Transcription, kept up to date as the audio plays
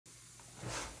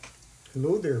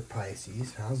Hello there,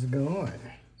 Pisces. How's it going?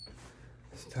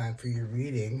 It's time for your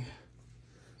reading.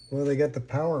 Well, they got the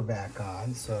power back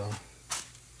on, so...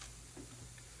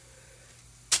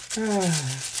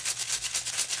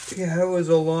 yeah, it was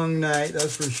a long night,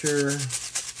 that's for sure.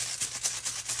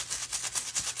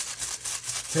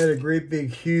 Had a great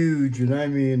big huge, and I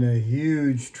mean a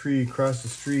huge tree across the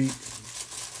street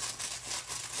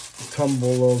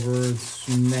tumble over and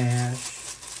smash.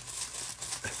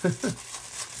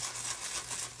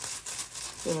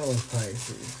 Oh,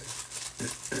 Pisces.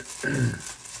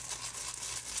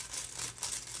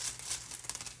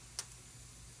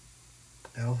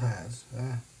 L has.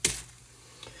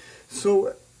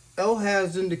 So L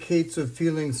has indicates of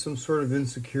feeling some sort of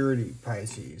insecurity,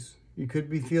 Pisces. You could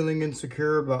be feeling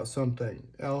insecure about something.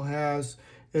 L has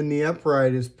in the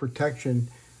upright is protection.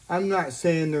 I'm not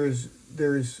saying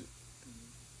there's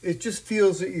it just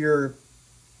feels that you're,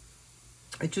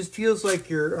 it just feels like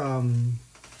you're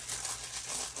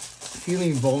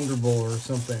feeling vulnerable or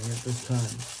something at this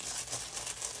time.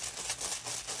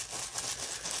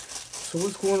 So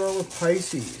what's going on with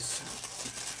Pisces?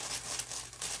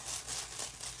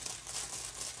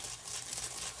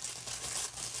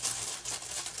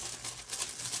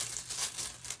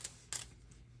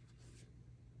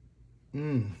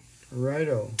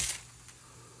 Righto.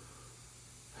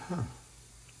 Huh.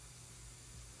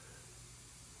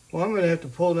 Well, I'm going to have to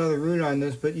pull another rune on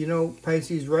this, but you know,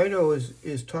 Pisces, Righto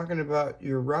is talking about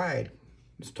your ride.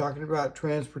 It's talking about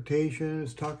transportation.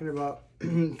 It's talking about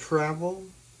travel.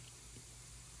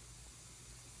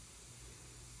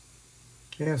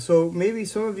 Yeah, so maybe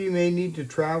some of you may need to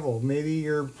travel. Maybe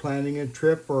you're planning a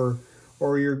trip or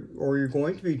you're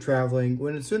going to be traveling.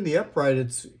 When it's in the upright,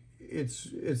 it's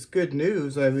good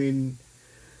news. I mean,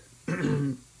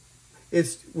 when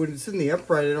it's in the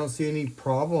upright, I don't see any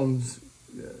problems.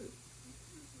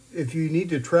 If you need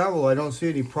to travel, I don't see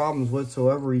any problems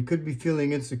whatsoever. You could be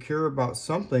feeling insecure about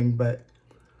something, but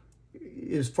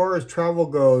as far as travel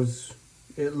goes,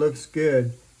 it looks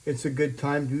good. It's a good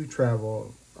time to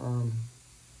travel.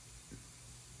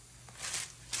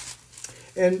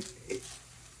 And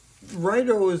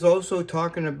Righto is also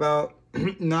talking about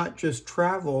not just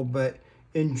travel, but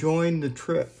enjoying the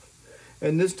trip.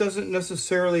 And this doesn't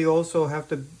necessarily also have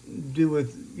to do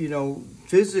with, you know,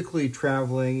 physically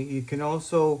traveling. It can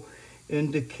also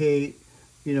indicate,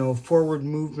 you know, forward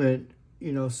movement,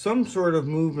 you know, some sort of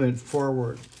movement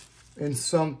forward in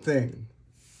something.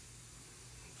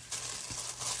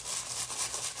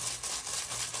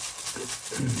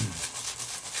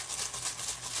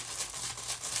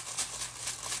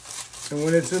 And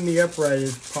when it's in the upright,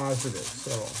 it's positive,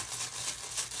 so,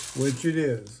 which it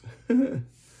is.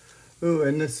 Ooh,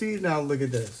 and let's see, now look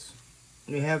at this.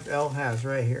 We have L has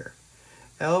right here.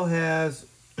 L has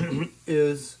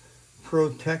is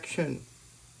protection.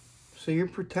 So you're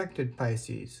protected,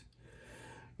 Pisces.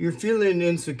 You're feeling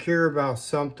insecure about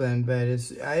something, but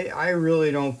it's I really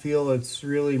don't feel it's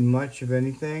really much of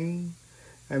anything.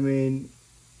 I mean,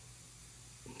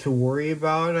 to worry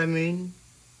about, I mean,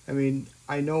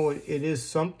 I know it is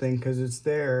something because it's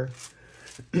there.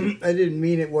 I didn't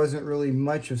mean it wasn't really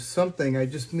much of something. I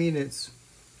just mean it's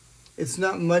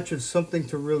not much of something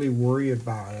to really worry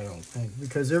about, I don't think,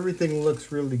 because everything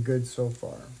looks really good so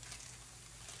far.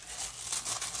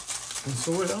 And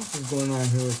so what else is going on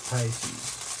here with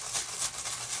Pisces?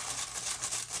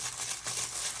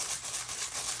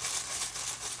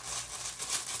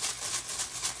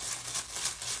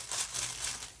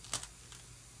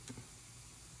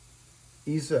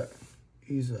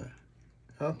 Isa.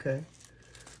 Okay.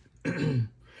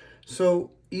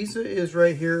 So Isa is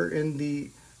right here in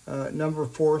the number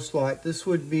 4 slot. This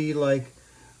would be like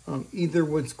either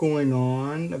what's going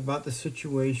on about the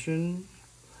situation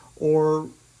or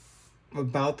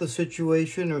about the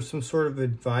situation or some sort of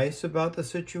advice about the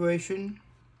situation.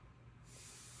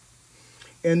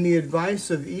 And the advice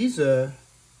of Isa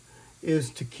is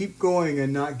to keep going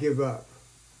and not give up.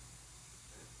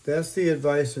 That's the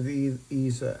advice of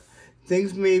Isa.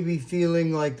 Things may be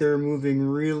feeling like they're moving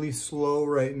really slow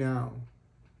right now.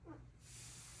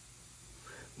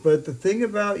 But the thing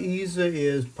about Isa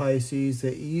is, Pisces,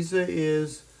 that Isa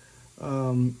is,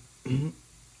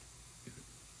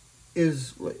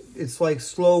 it's like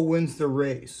slow wins the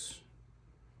race.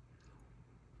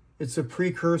 It's a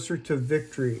precursor to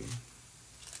victory,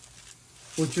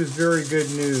 which is very good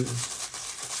news.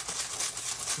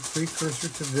 A precursor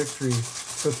to victory.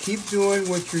 So keep doing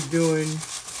what you're doing.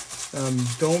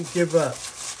 Don't give up.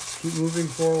 Keep moving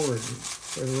forward.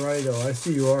 Righto, I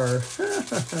see you are.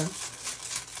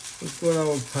 What's going on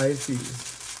with Pisces?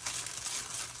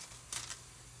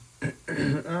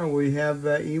 Oh, we have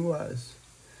TIWAZ.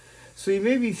 So you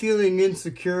may be feeling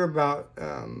insecure about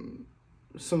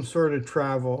some sort of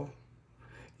travel.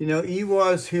 You know,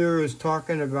 EWAS here is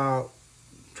talking about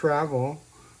travel,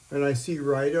 and I see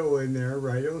Rido in there.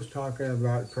 Rido is talking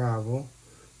about travel.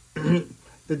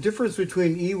 The difference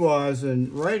between EWAS and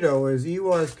Rido is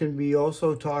EWAS can be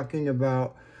also talking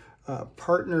about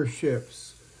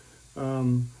partnerships,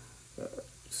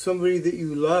 somebody that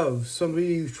you love, somebody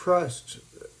you trust,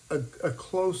 a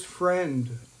close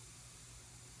friend.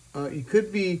 You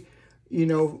could be, you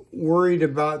know, worried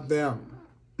about them.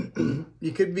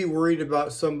 You could be worried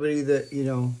about somebody that, you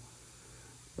know,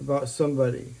 about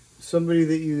somebody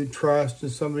that you trust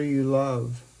and somebody you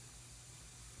love.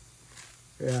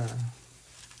 Yeah.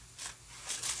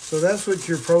 So that's what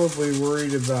you're probably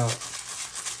worried about.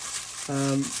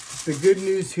 The good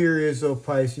news here is, though,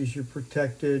 Pisces, you're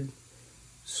protected.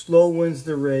 Slow wins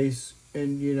the race.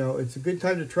 And, you know, it's a good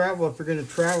time to travel if you're going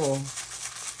to travel.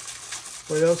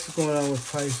 What else is going on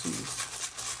with Pisces?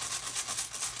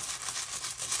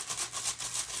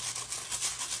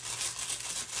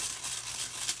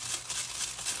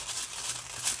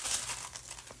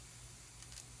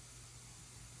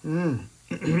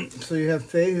 So you have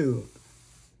Fehu.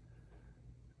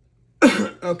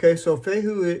 Okay, so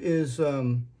Fehu is,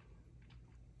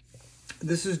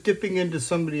 this is dipping into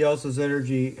somebody else's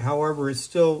energy. However, it's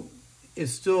still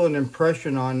an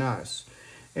impression on us.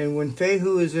 And when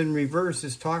Fehu is in reverse,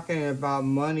 it's talking about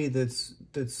money that's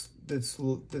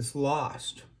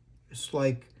lost. It's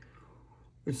like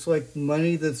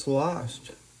money that's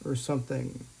lost or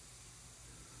something.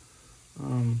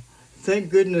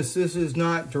 Thank goodness this is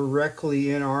not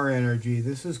directly in our energy.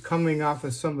 This is coming off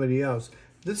of somebody else.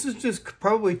 This is just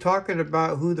probably talking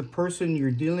about who the person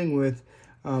you're dealing with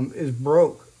is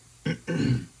broke.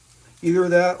 Either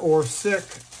that or sick.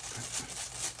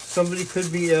 Somebody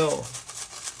could be ill.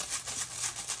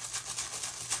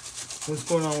 What's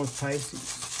going on with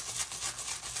Pisces?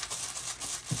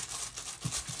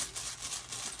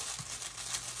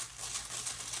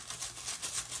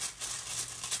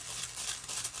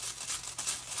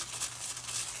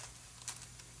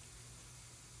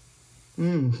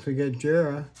 So you got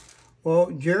Jera. Well,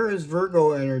 Jera is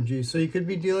Virgo energy, so you could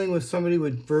be dealing with somebody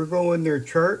with Virgo in their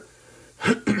chart.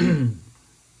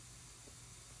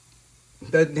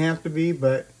 Doesn't have to be,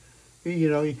 but you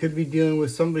know, you could be dealing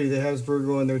with somebody that has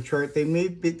Virgo in their chart. They may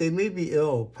be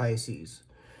ill, Pisces,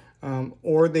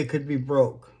 or they could be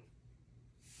broke,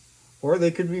 or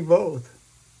they could be both.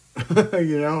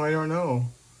 You know, I don't know.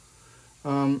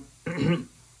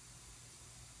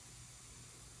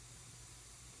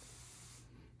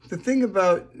 The thing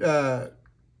about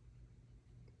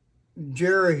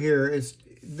Jera here is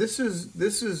this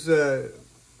is a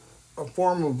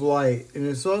form of light, and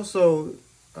it's also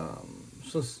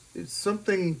so it's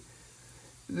something.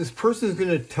 This person is going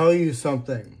to tell you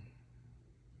something.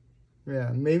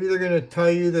 Yeah, maybe they're going to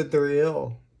tell you that they're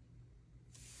ill,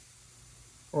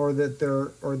 or that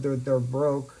they're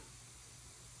broke.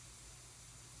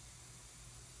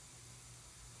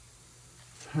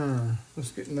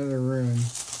 Let's get another rune.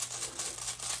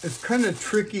 It's kind of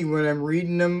tricky when I'm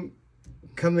reading them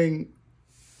coming.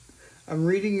 I'm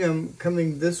reading them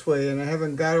coming this way, and I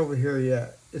haven't got over here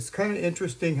yet. It's kind of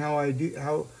interesting how I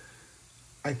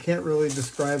can't really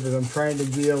describe it. I'm trying to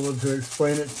be able to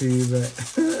explain it to you, but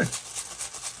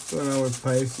what's going on with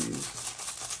Pisces?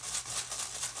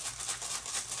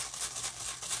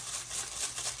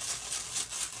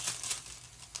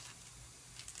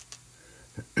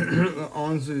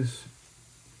 Anzus.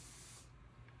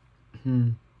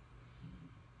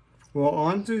 Well,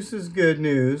 Anzus is good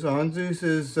news. Anzus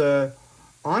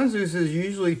is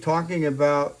usually talking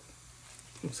about.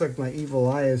 Looks like my evil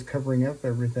eye is covering up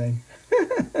everything.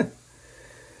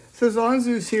 Says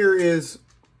Anzus here is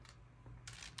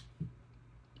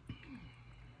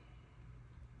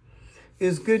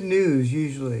good news.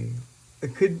 Usually,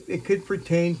 it could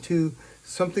pertain to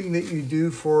something that you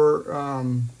do for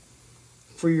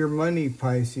your money,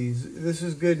 Pisces. This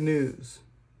is good news.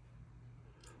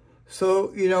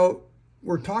 So, you know,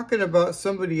 we're talking about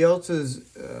somebody else's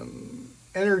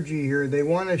energy here. They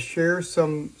want to share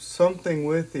something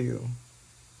with you.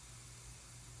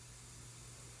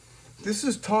 This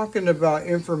is talking about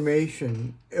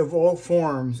information of all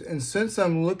forms. And since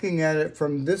I'm looking at it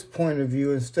from this point of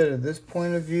view instead of this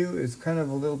point of view, it's kind of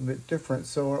a little bit different.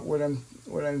 So what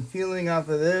I'm feeling off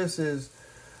of this is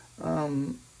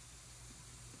that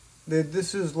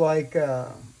this is like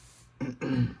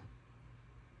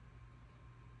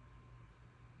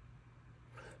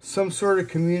some sort of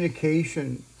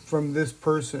communication from this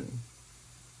person.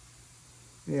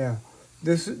 Yeah.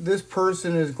 This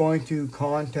person is going to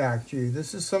contact you.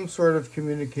 This is some sort of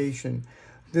communication.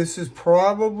 This is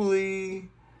probably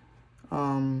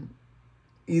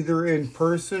either in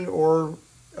person or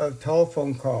a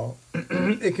telephone call.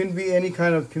 It can be any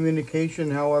kind of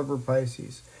communication, however,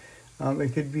 Pisces.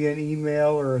 It could be an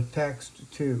email or a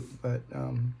text too, but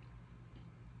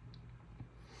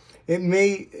it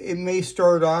may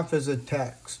start off as a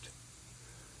text.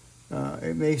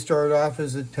 It may start off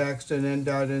as a text and end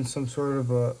out in some sort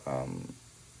of a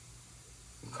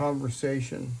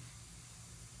conversation.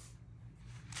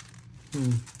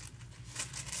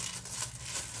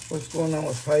 What's going on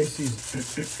with Pisces?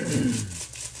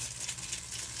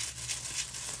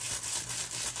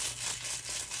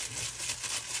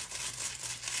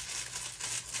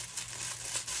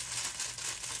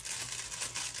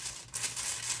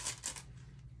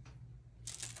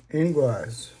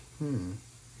 TIWAZ.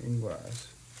 TIWAZ.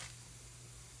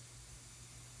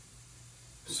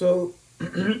 So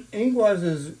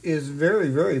TIWAZ is very,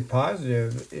 very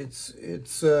positive.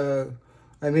 It's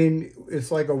I mean,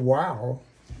 it's like a wow.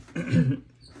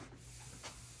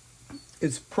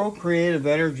 It's procreative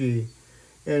energy,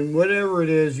 and whatever it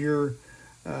is, you're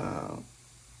a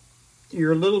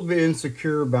little bit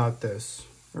insecure about this,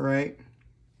 all right?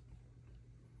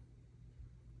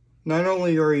 Not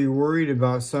only are you worried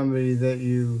about somebody that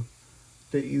you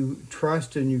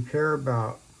trust and you care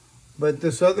about, but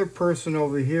this other person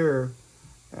over here,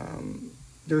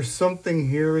 there's something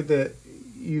here that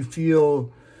you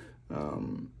feel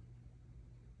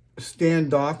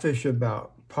standoffish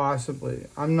about, possibly.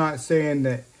 I'm not saying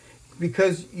that,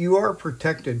 because you are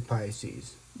protected,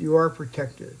 Pisces. You are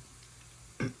protected.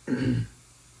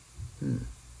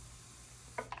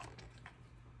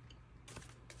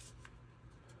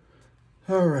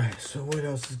 All right, so what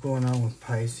else is going on with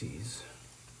Pisces?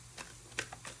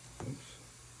 Oops.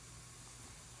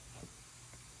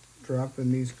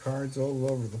 Dropping these cards all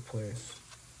over the place.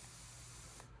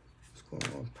 What's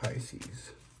going on with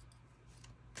Pisces?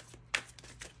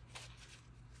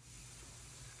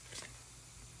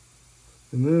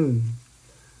 The moon.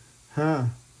 Huh.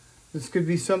 This could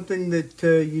be something that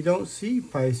you don't see,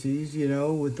 Pisces, you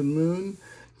know, with the moon.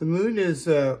 The moon is...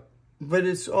 but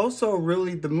it's also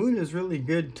really, the moon is really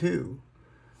good too.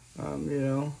 You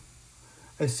know,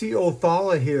 I see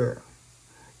Othala here.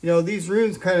 You know, these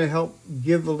runes kind of help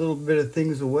give a little bit of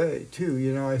things away too.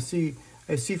 You know, I see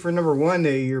for number one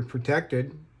that you're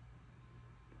protected,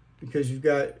 because you've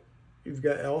got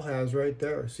Elhaz right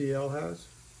there. See Elhaz?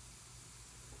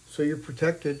 So you're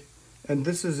protected, and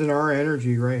this is in our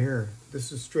energy right here.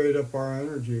 This is straight up our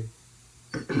energy.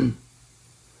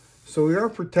 So we are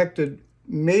protected.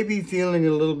 Maybe feeling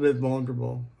a little bit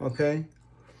vulnerable, okay?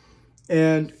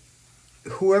 And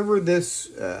whoever this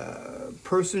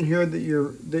person here that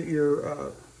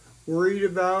you're worried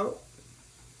about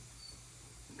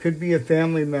could be a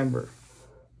family member.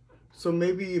 So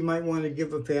maybe you might want to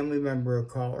give a family member a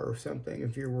call or something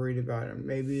if you're worried about them.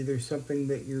 Maybe there's something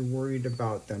that you're worried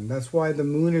about them. That's why the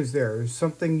moon is there. There's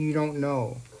something you don't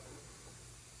know.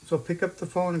 So pick up the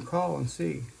phone and call and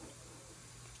see.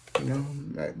 You know,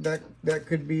 that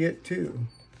could be it too.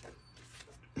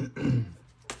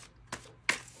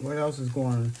 What else is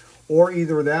going on? Or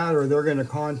either that, or they're going to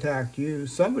contact you.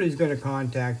 Somebody's going to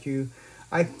contact you.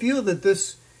 I feel that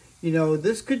this, you know,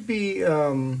 this could be,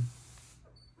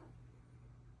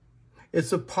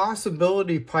 it's a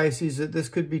possibility, Pisces, that this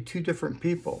could be two different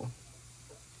people.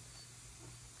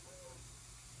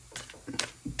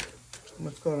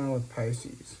 What's going on with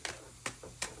Pisces?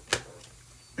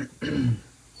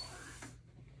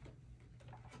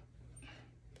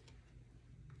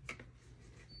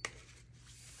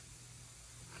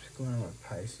 Going on with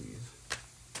Pisces.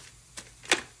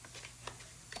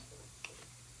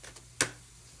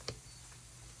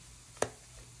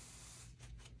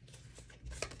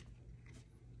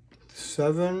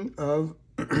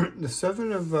 The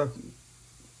seven of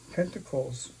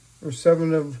Pentacles, or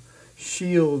seven of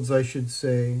Shields, I should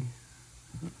say.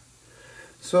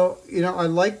 So, you know, I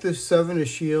like this seven of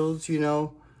Shields. You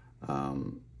know,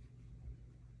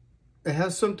 it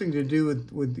has something to do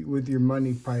with your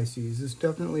money, Pisces. This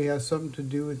definitely has something to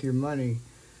do with your money.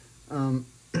 You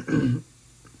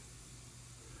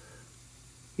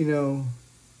know,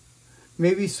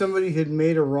 maybe somebody had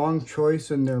made a wrong choice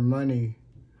in their money.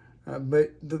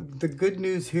 But the good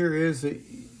news here is that,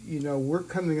 you know, we're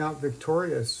coming out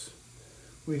victorious.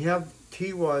 We have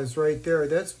TIWAZ right there.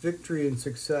 That's victory and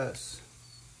success.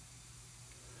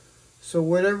 So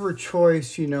whatever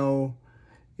choice, you know,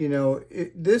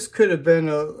 this could have been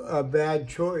a bad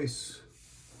choice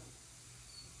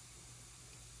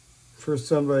for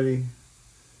somebody.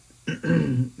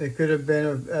 It could have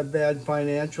been a bad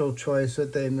financial choice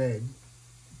that they made.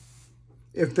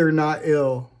 If they're not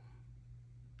ill.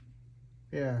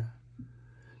 Yeah.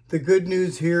 The good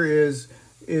news here is,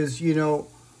 you know,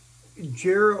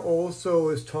 Jera also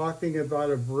is talking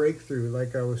about a breakthrough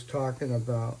like I was talking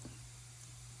about.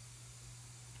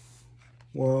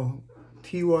 Well,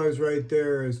 TIWAZ right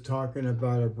there is talking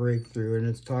about a breakthrough, and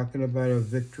it's talking about a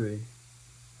victory.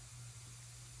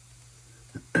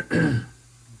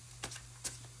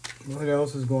 What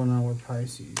else is going on with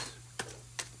Pisces?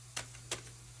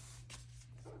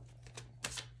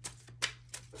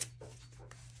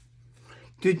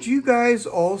 Did you guys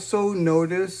also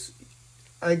notice,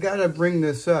 I gotta bring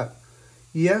this up.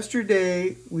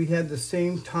 Yesterday, we had the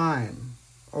same time,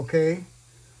 okay?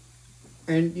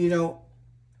 And, you know,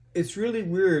 it's really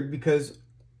weird because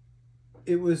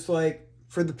it was like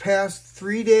for the past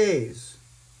 3 days,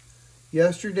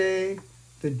 yesterday,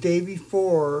 the day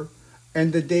before,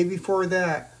 and the day before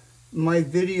that, my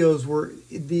videos were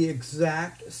the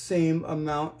exact same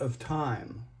amount of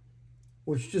time,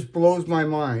 which just blows my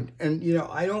mind. And, you know,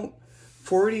 I don't,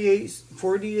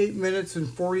 48 minutes and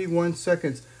 41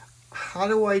 seconds. How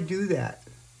do I do that?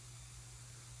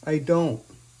 I don't.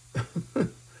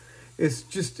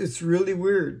 It's really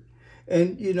weird.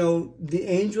 And, you know, the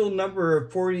angel number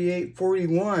of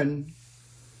 4841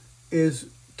 is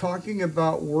talking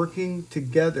about working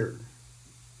together.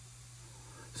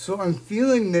 So I'm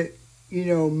feeling that, you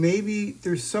know, maybe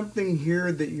there's something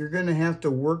here that you're going to have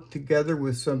to work together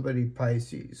with somebody,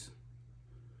 Pisces.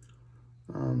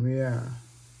 Yeah.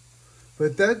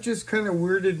 But that just kind of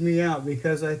weirded me out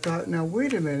because I thought, now,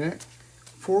 wait a minute.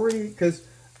 40, because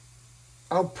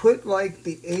I'll put like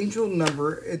the angel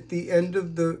number at the end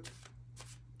of the,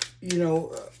 you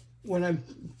know, when I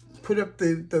put up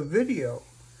the video.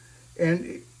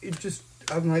 And it just,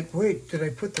 I'm like, wait, did I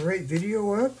put the right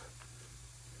video up?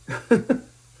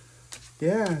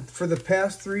 Yeah, for the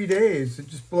past 3 days, it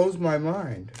just blows my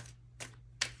mind.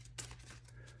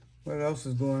 What else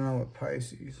is going on with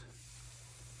Pisces?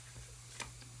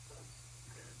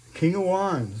 King of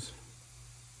Wands.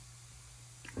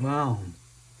 Wow.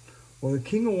 Well, the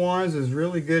King of Wands is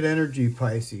really good energy,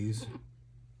 Pisces.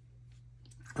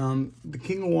 The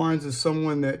King of Wands is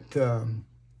someone that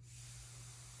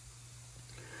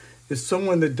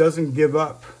doesn't give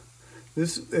up.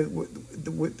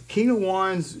 The King of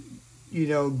Wands, you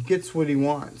know, gets what he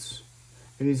wants.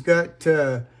 And he's got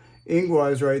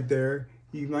TIWAZ right there.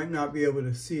 You might not be able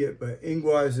to see it, but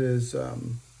TIWAZ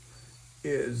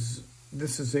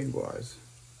this is TIWAZ.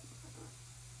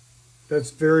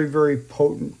 That's very, very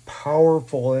potent,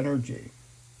 powerful energy.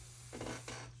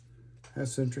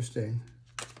 That's interesting.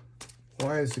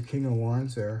 Why is the King of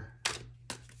Wands there?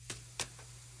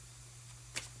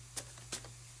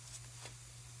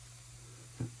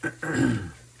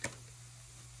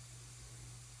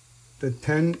 The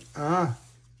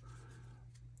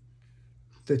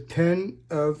 10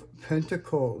 of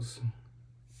Pentacles.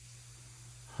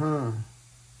 Huh.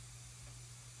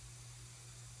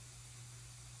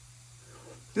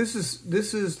 This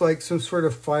is like some sort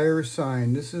of fire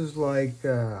sign. This is like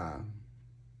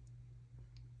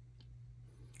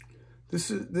this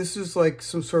is like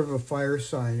some sort of a fire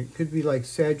sign. It could be like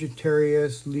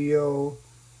Sagittarius, Leo,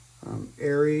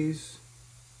 Aries.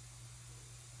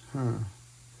 Huh.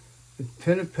 The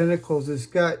 10 of Pentacles, it's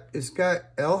got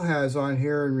Elhaz on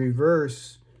here in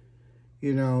reverse,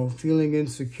 you know, feeling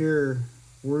insecure,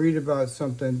 worried about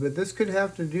something. But this could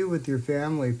have to do with your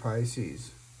family,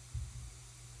 Pisces.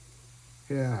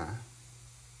 Yeah.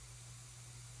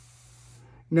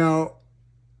 Now,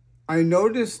 I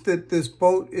noticed that this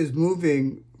boat is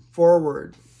moving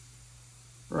forward,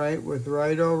 right? With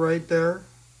Rido right there.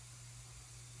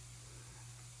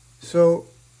 So,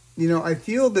 you know, I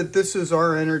feel that this is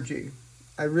our energy.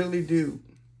 I really do.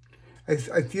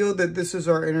 I feel that this is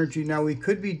our energy. Now, we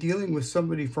could be dealing with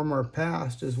somebody from our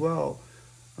past as well.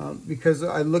 Because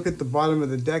I look at the bottom of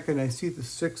the deck and I see the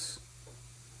six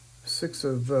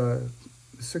of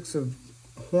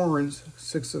Horns,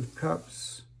 6 of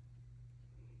Cups.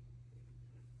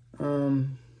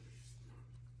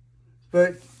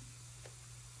 But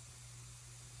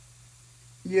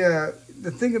yeah,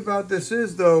 the thing about this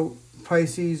is, though,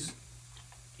 Pisces,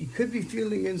 you could be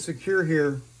feeling insecure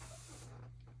here.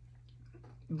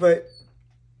 But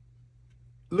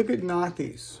look at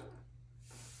Nathis.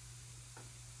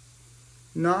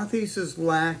 Nathis is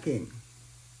lacking.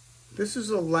 This is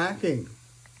a lacking.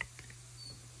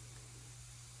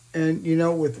 And, you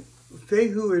know, with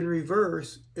Fehu in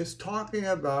reverse, it's talking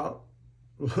about,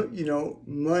 you know,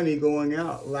 money going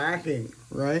out, lacking,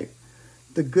 right?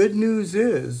 The good news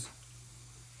is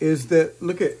that,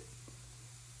 look at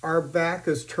our back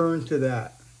is turned to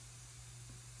that.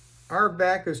 Our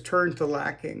back is turned to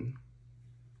lacking.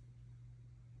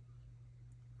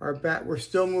 Our back, we're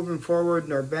still moving forward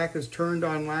and our back is turned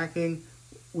on lacking.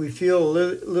 We feel a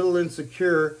little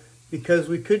insecure because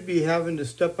we could be having to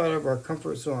step out of our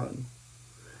comfort zone.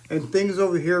 And things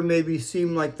over here maybe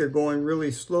seem like they're going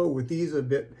really slow with ease a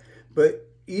bit, but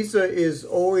Isa is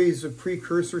always a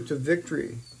precursor to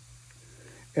victory.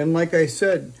 And like I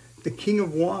said, the King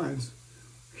of Wands,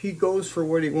 he goes for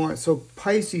what he wants. So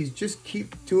Pisces, just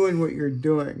keep doing what you're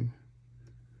doing.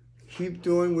 Keep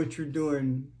doing what you're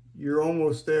doing. You're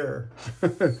almost there.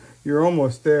 You're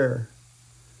almost there.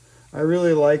 I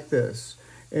really like this.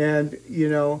 And, you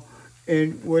know,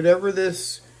 and whatever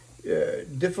this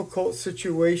difficult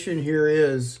situation here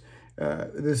is,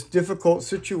 this difficult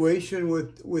situation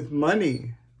with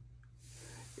money,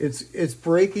 it's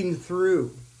breaking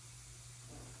through.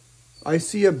 I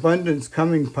see abundance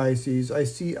coming, Pisces. I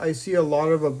see a lot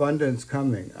of abundance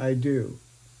coming. I do.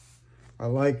 I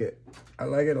like it. I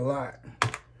like it a lot.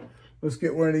 Let's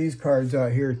get one of these cards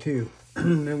out here too.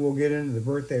 And then we'll get into the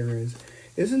birthday runes.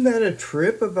 Isn't that a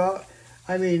trip about,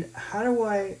 I mean, how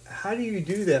do you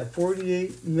do that?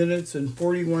 48 minutes and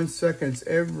 41 seconds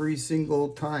every single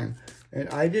time. And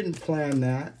I didn't plan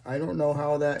that. I don't know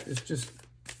how that,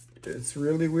 it's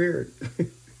really weird.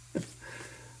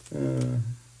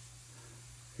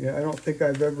 Yeah, I don't think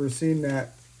I've ever seen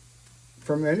that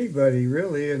from anybody,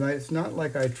 really. And it's not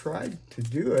like I tried to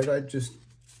do it. I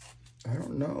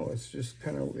don't know. It's just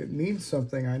kind of, it means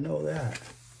something. I know that.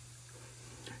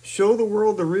 Show the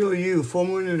world the real you. Full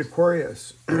moon in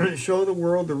Aquarius. Show the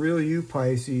world the real you,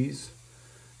 Pisces.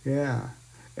 Yeah.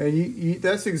 And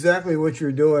that's exactly what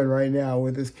you're doing right now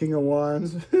with this King of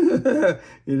Wands. You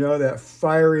know, that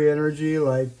fiery energy.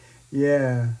 Like,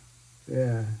 yeah.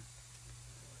 Yeah.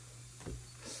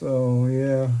 So,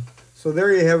 yeah. So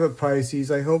there you have it,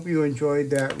 Pisces. I hope you enjoyed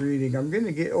that reading. I'm going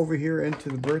to get over here into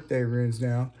the birthday runes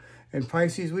now. And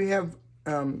Pisces, we have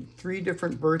 3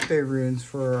 different birthday runes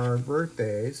for our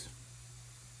birthdays.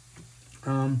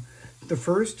 The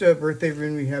first birthday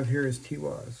rune we have here is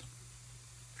TIWAZ.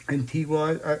 And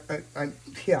TIWAZ,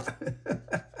 yeah.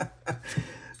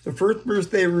 The first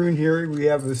birthday rune here we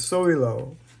have is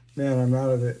SOWILO. Man, I'm out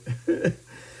of it.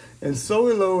 And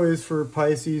SOWILO is for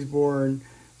Pisces born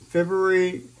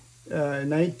February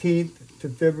 19th to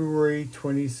February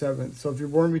 27th. So if you're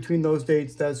born between those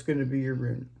dates, that's going to be your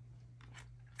rune.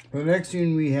 The next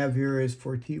rune we have here is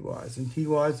for TIWAZ. And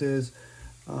TIWAZ is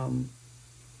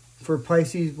for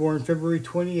Pisces born February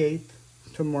 28th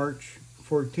to March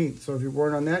 14th. So if you're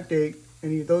born on that date,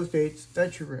 any of those dates,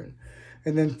 that's your rune.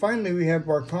 And then finally we have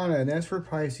BERKANA, and that's for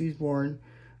Pisces born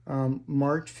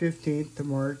March 15th to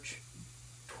March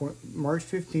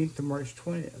 15th to March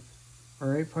 20th. All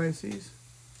right, Pisces?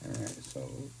 All right, so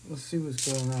let's see what's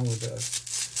going on with this.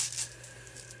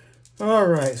 All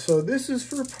right, so this is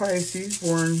for Pisces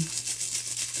born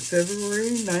February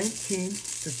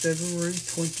 19th to February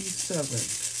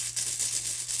 27th.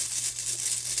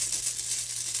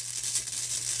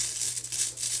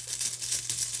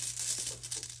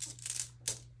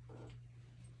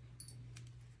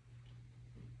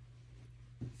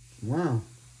 Wow.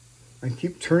 I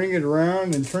keep turning it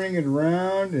around and turning it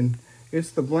around, and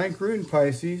it's the blank rune,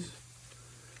 Pisces.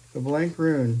 The blank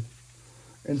rune.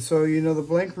 And so, you know, the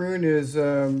blank rune is,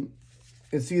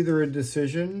 it's either a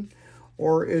decision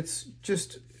or it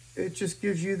just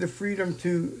gives you the freedom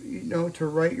to, you know, to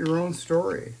write your own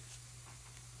story.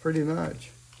 Pretty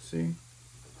much. See?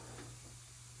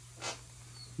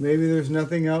 Maybe there's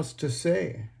nothing else to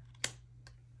say.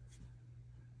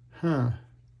 Huh.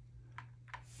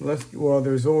 Well,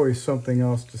 there's always something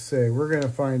else to say. We're going to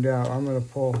find out. I'm going to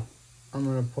pull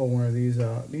one of these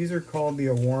out. These are called the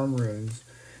Awarm runes.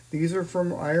 These are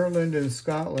from Ireland and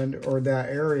Scotland, or that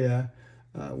area,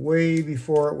 way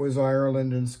before it was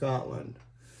Ireland and Scotland.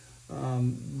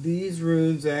 These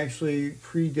runes actually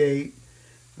predate,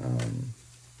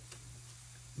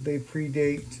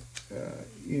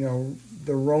 you know,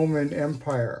 the Roman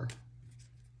Empire.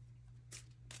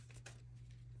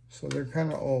 So they're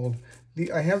kind of old.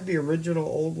 I have the original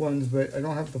old ones, but I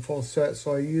don't have the full set,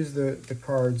 so I use the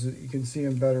cards. You can see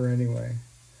them better anyway.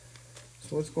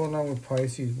 So what's going on with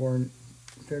Pisces born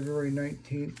February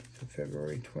 19th to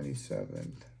February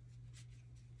 27th?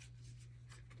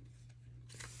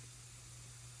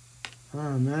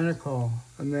 Ah, manacle.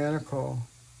 A manacle.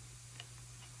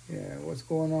 Yeah, what's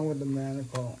going on with the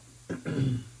manacle?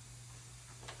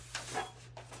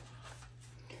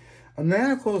 A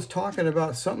manacle is talking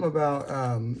about something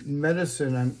about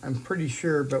medicine, I'm pretty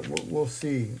sure, but we'll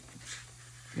see.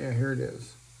 Yeah, here it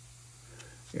is.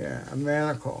 Yeah, a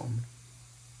manacle.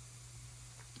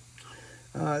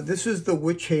 This is the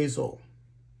witch hazel.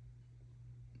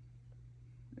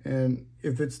 And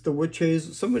if it's the witch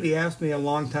hazel, somebody asked me a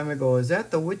long time ago, is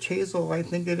that the witch hazel I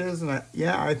think it is? And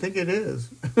yeah, I think it is.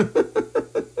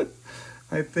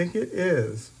 I think it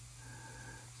is.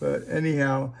 But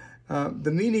anyhow,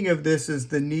 the meaning of this is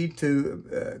the need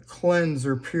to cleanse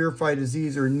or purify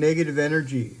disease or negative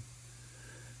energy.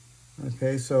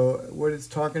 Okay, so what it's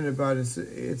talking about is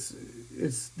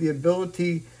it's the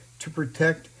ability to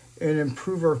protect and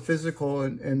improve our physical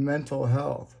and mental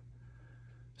health.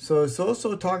 So it's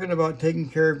also talking about taking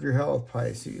care of your health,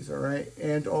 Pisces, all right?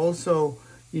 And also,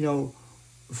 you know,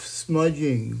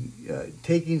 smudging,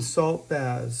 taking salt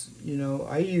baths. You know,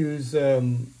 I use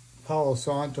Palo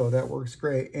Santo, that works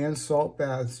great, and salt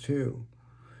baths too.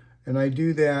 And I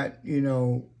do that, you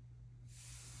know,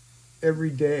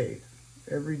 every day.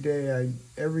 Every day I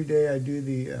do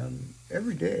the,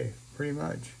 every day, pretty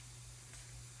much.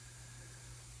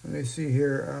 Let me see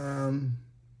here.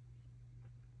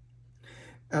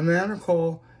 A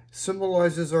manacle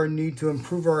symbolizes our need to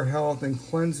improve our health and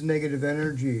cleanse negative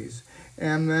energies.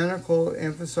 And manacle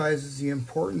emphasizes the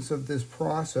importance of this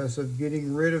process of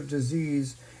getting rid of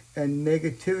disease and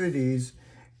negativities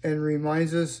and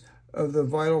reminds us of the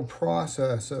vital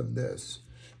process of this.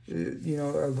 You know,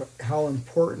 of how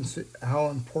important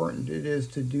it is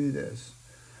to do this.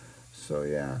 So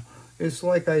yeah, it's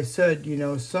like I said, you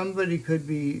know, somebody could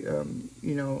be,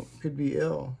 you know, could be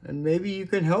ill, and maybe you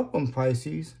can help them,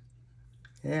 Pisces.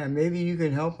 Yeah, maybe you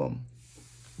can help them,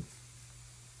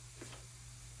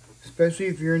 especially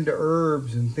if you're into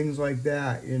herbs and things like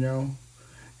that, you know.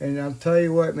 And I'll tell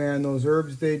you what, man, those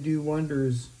herbs, they do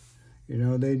wonders. You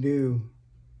know, they do.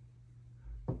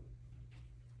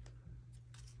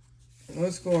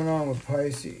 What's going on with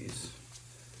Pisces?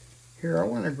 Here, I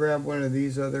want to grab one of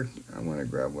these other,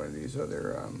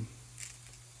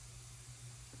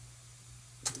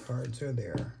 cards. Here they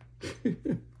are.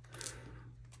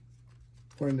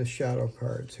 One of the shadow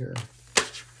cards here.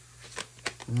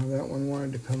 Well, that one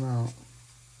wanted to come out.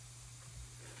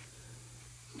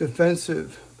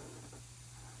 Defensive.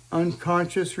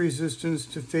 Unconscious resistance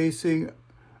to facing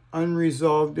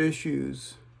unresolved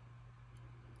issues.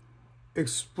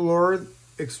 Explore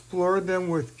them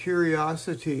with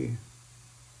curiosity.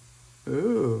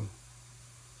 Ooh.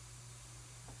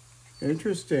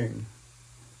 Interesting.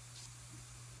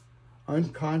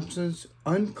 Unconscious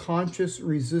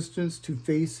resistance to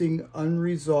facing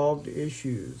unresolved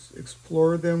issues.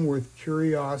 Explore them with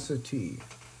curiosity.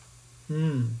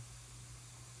 I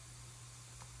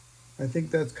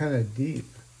think that's kind of deep.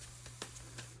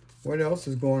 What else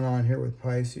is going on here with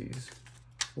Pisces?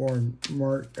 Born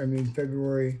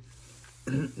February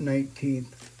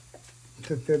 19th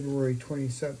to February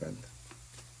 27th.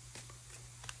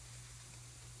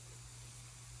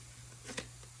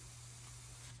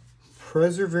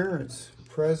 Perseverance.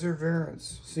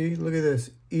 See, look at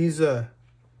this. Isa.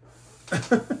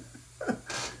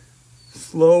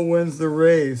 Slow wins the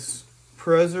race.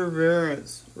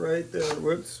 Perseverance. Right there.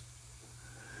 Whoops.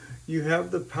 You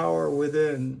have the power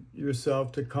within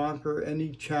yourself to conquer any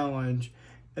challenge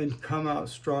and come out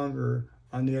stronger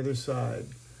on the other side.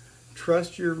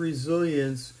 Trust your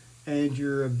resilience and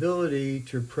your ability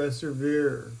to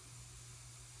persevere.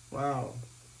 Wow.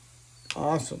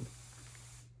 Awesome.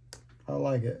 I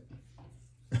like it.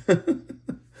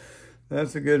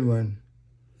 That's a good one.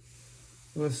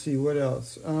 Let's see, what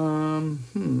else? Guess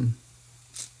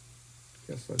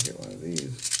I'll get one of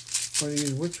these. One of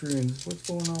these witch runes. What's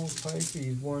going on with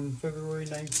Pisces? Born February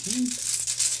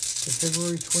 19th to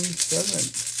February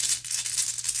 27th.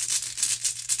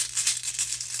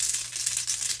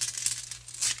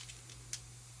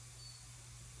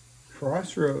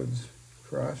 Crossroads.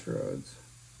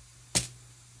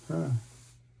 Huh.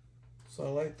 So I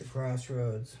like the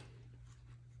crossroads.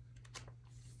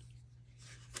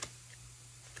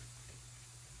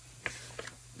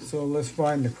 So let's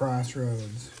find the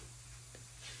crossroads.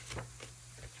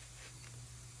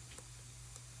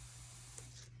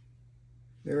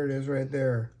 There it is right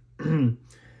there. The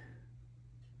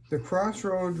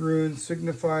crossroad rune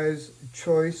signifies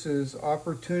choices,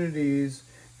 opportunities,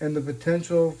 and the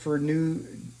potential for new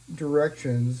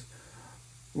directions,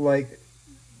 like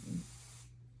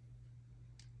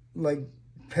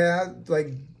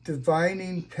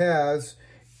divining paths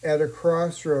at a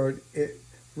crossroad. It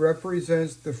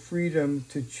represents the freedom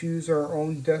to choose our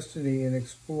own destiny and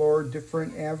explore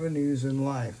different avenues in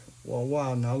life. Well,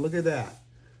 wow, now look at that.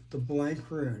 The blank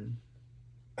rune.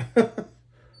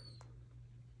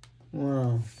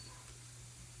 Wow.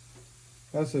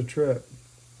 That's a trip.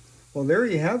 Well, there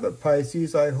you have it,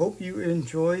 Pisces. I hope you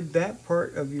enjoyed that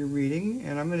part of your reading.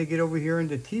 And I'm going to get over here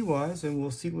into TIWAZ and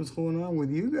we'll see what's going on with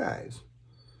you guys.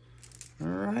 All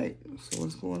right. So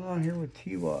what's going on here with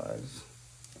TIWAZ?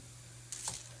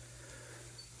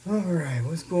 All right.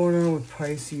 What's going on with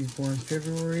Pisces born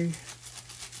February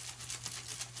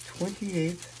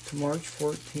 28th to March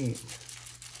 14th?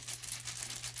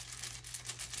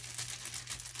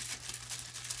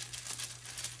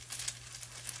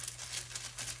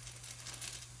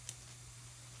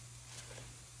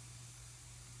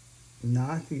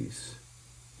 Nathis.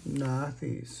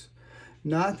 Nathis.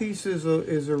 Nathis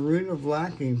is a rune of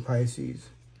lacking, Pisces.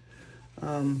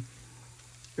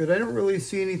 But I don't really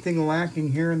see anything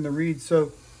lacking here in the read.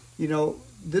 So, you know,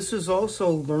 this is also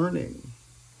learning.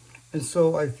 And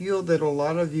so I feel that a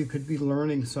lot of you could be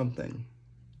learning something.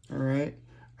 All right.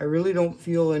 I really don't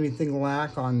feel anything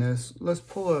lack on this. Let's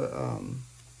pull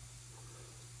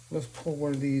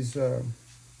one of these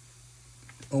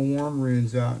warm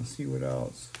runes out and see what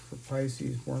else for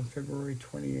Pisces born February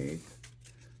 28th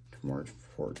to March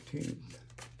 14th.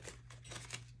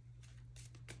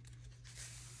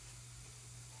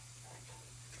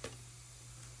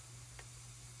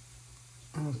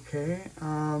 Okay,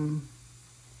 I'm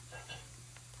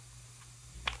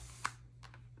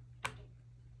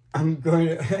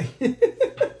going to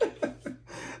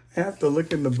I have to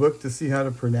look in the book to see how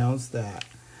to pronounce that.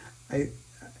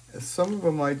 Some of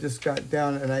them I just got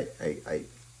down, and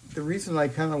the reason I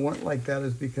kind of went like that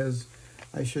is because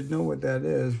I should know what that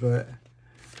is, but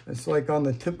it's like on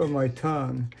the tip of my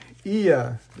tongue.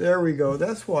 Ia, there we go.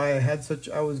 That's why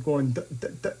I was going,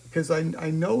 because I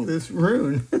know this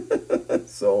rune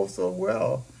so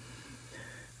well.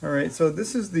 All right, so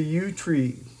this is the yew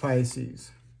tree,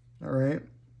 Pisces. All right,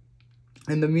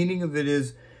 and the meaning of it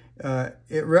is,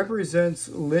 it represents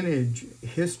lineage,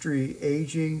 history,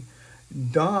 aging,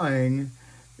 dying,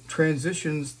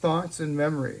 transitions, thoughts, and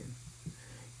memory.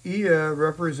 Ia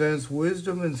represents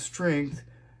wisdom and strength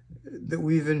that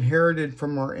we've inherited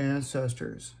from our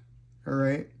ancestors. All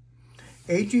right?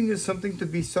 Aging is something to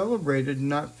be celebrated and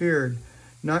not feared.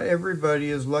 Not everybody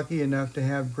is lucky enough to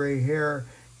have gray hair,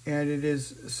 and it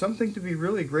is something to be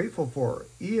really grateful for.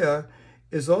 Ia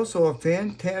is also a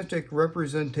fantastic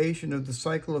representation of the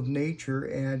cycle of nature,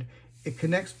 and it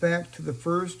connects back to the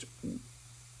first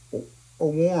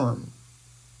warm,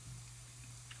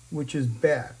 which is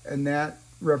Bet, and that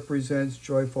represents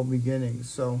joyful beginnings.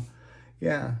 So,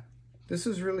 yeah, this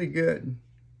is really good.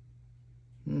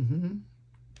 It's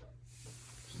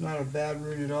not a bad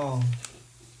rune at all.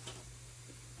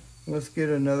 Let's get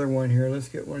another one here. Let's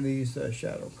get one of these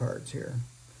shadow cards here.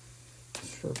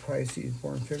 It's for Pisces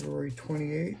born February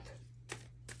 28th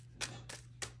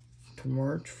to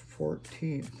March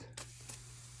 14th.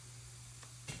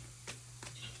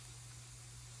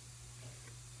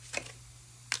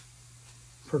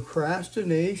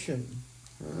 Procrastination.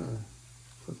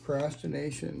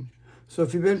 Procrastination. So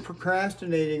if you've been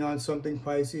procrastinating on something,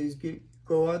 Pisces,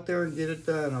 go out there and get it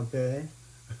done, okay?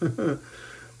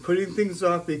 Putting things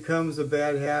off becomes a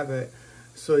bad habit.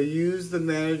 So use the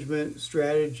management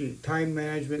strategy, time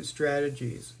management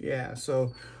strategies. Yeah,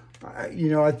 so, you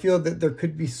know, I feel that there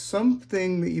could be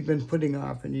something that you've been putting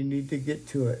off and you need to get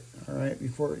to it, all right?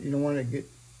 Before, you don't want to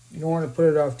put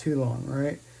it off too long, all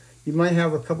right? You might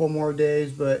have a couple more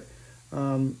days, but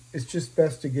it's just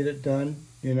best to get it done,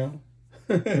 you know,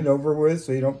 and over with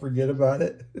so you don't forget about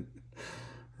it.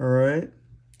 All right.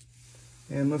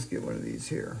 And let's get one of these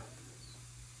here.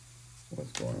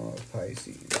 What's going on with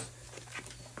Pisces?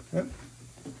 Yep.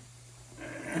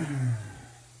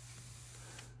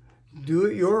 Do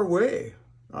it your way.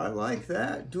 I like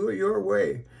that. Do it your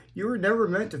way. You were never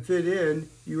meant to fit in.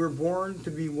 You were born to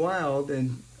be wild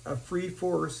and a free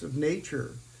force of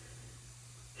nature.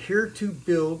 Here to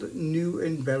build new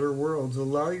and better worlds.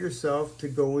 Allow yourself to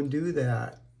go and do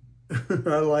that.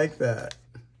 I like that.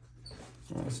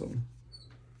 Awesome.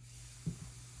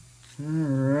 All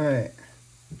right.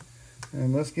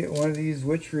 And let's get one of these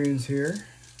witch runes here.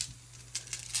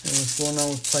 And what's going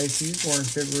on with Pisces, born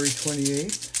February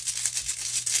 28th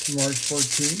to March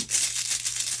 14th.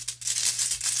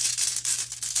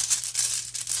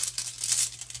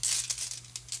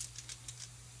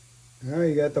 Oh,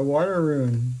 you got the water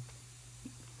rune.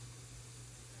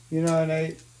 You know,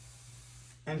 and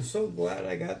I'm so glad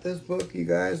I got this book, you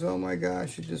guys. Oh my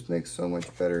gosh, it just makes so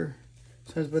much better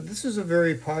sense. But this is a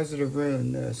very positive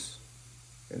rune, this.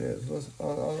 It is.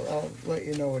 I'll let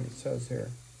you know what it says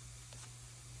here.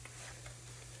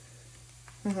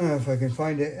 If I can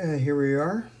find it. Here we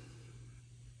are.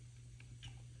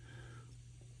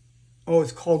 Oh,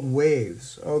 it's called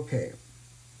Waves. Okay.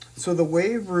 So the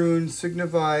wave rune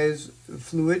signifies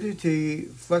fluidity,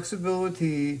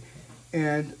 flexibility,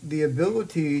 and the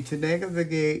ability to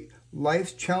navigate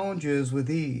life's challenges with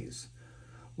ease.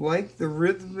 Like the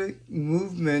rhythmic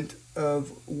movement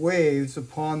of waves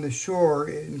upon the shore,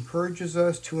 it encourages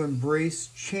us to embrace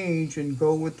change and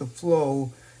go with the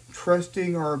flow,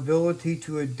 trusting our ability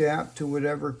to adapt to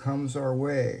whatever comes our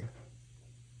way.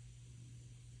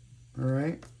 All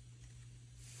right?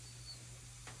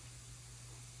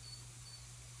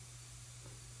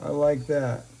 I like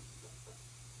that.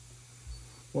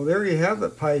 Well, there you have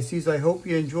it, Pisces. I hope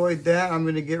you enjoyed that. I'm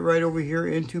going to get right over here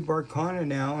into BERKANA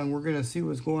now, and we're going to see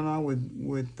what's going on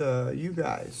with you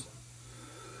guys.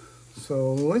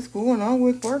 So what's going on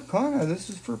with BERKANA?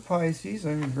 This is for Pisces.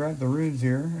 I'm going to grab the runes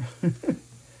here.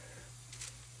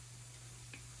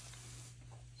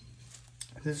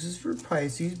 This is for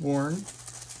Pisces, born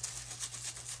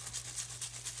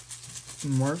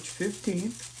March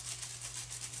 15th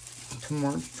to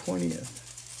March 20th.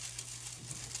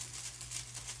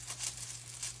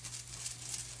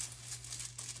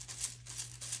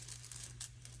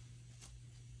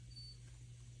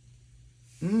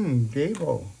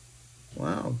 Gable.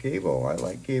 Wow, Gable. I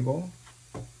like Gable.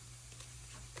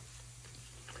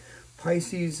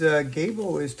 Pisces,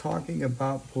 Gable is talking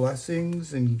about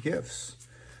blessings and gifts.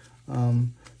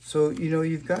 So, you know,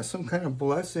 you've got some kind of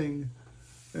blessing,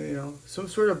 you know, some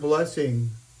sort of blessing.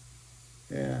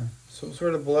 Yeah, some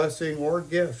sort of blessing or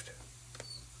gift.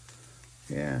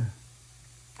 Yeah.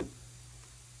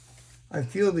 I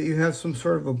feel that you have some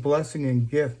sort of a blessing and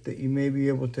gift that you may be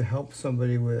able to help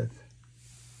somebody with.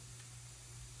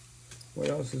 What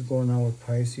else is going on with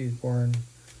Pisces, born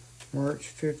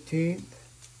March 15th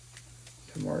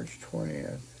to March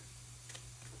 20th?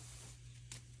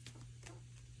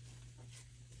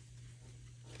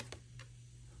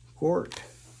 Gort.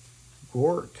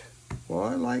 Gort. Well,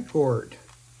 I like Gort.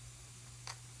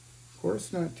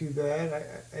 Gort's not too bad.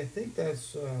 I think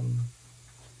that's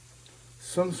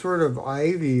some sort of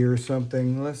ivy or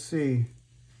something. Let's see.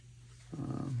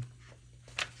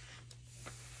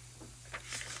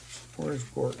 Where's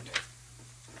Gort?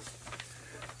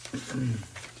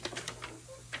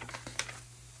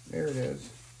 There it is.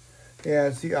 Yeah,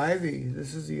 it's the ivy.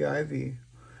 This is the ivy.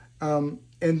 And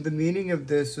the meaning of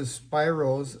this is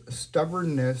spirals,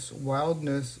 stubbornness,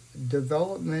 wildness,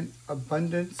 development,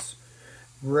 abundance,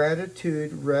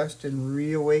 gratitude, rest, and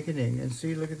reawakening. And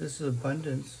see, look at this as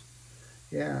abundance.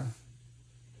 Yeah.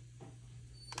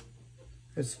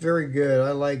 It's very good.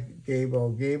 I like Gable.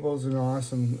 Gable's an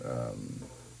awesome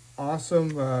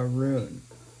rune.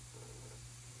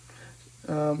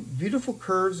 Beautiful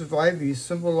curves of ivy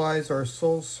symbolize our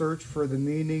soul's search for the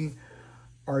meaning,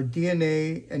 our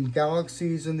DNA, and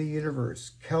galaxies in the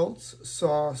universe. Celts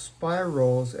saw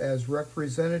spirals as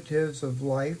representatives of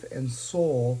life and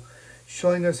soul,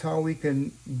 showing us how we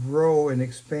can grow and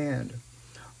expand.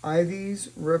 Ivies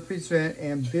represent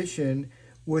ambition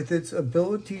with its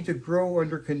ability to grow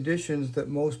under conditions that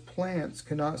most plants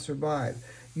cannot survive.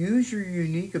 Use your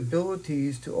unique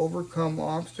abilities to overcome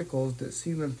obstacles that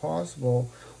seem impossible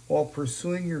while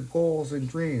pursuing your goals and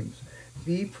dreams.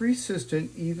 Be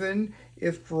persistent even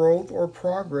if growth or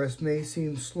progress may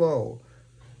seem slow.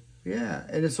 Yeah,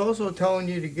 and it's also telling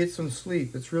you to get some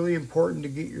sleep. It's really important to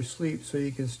get your sleep so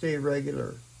you can stay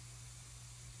regular.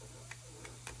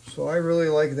 So I really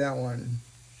like that one.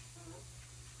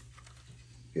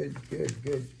 Good, good,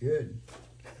 good, good.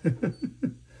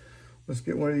 Let's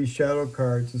get one of these shadow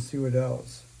cards and see what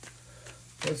else.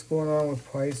 What's going on with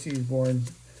Pisces, born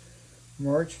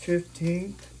March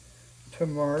 15th to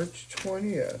March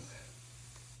 20th?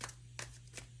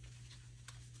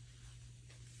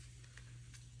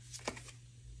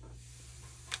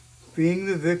 Being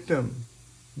the victim.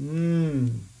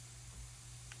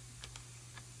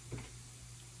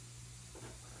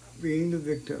 Being the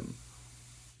victim.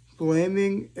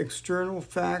 Blaming external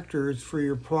factors for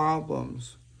your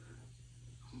problems.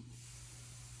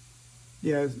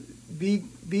 Yes, be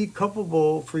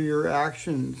culpable for your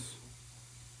actions.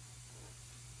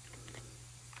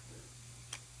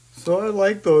 So I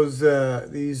like those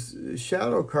these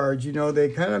shadow cards. You know, they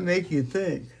kind of make you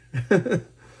think.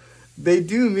 They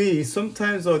do me.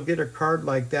 Sometimes I'll get a card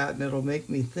like that and it'll make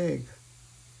me think.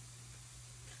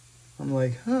 I'm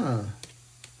like, huh.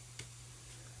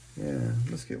 Yeah,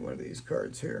 let's get one of these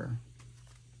cards here.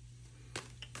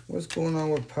 What's going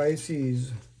on with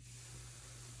Pisces?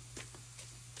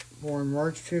 Born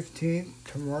March 15th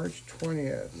to March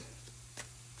 20th.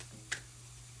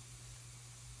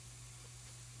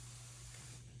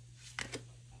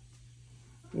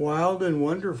 Wild and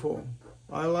wonderful.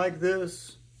 I like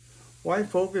this. Why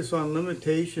focus on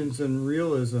limitations and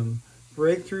realism?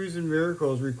 Breakthroughs and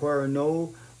miracles require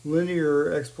no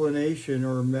linear explanation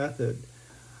or method.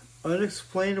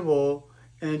 Unexplainable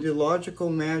and illogical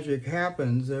magic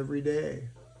happens every day.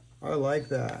 I like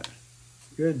that.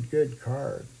 Good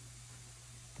card.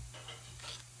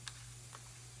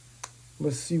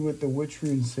 Let's see what the witch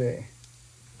runes say.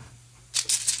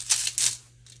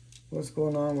 What's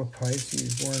going on with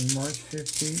Pisces? Born March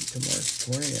 15th to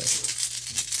March 20th.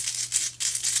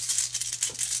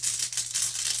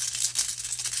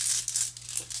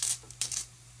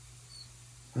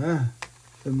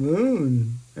 The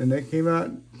moon. And that came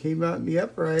out in the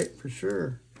upright for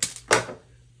sure.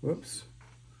 Whoops.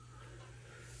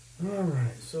 All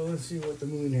right, so let's see what the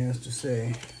moon has to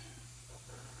say.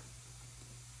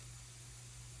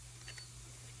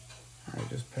 I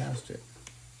just passed it.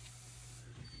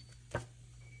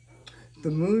 The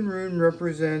moon rune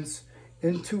represents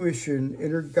intuition,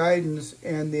 inner guidance,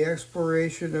 and the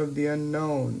exploration of the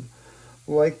unknown.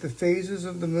 Like the phases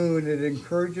of the moon, it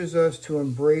encourages us to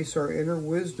embrace our inner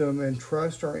wisdom and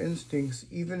trust our instincts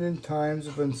even in times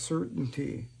of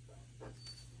uncertainty.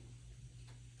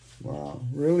 Wow,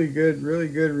 really good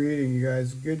reading, you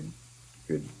guys. Good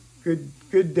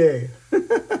day.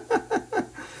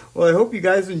 Well, I hope you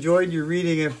guys enjoyed your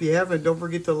reading. If you haven't, don't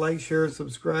forget to like, share, and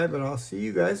subscribe, and I'll see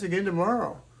you guys again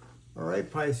tomorrow. All right,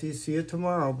 Pisces, see you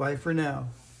tomorrow. Bye for now.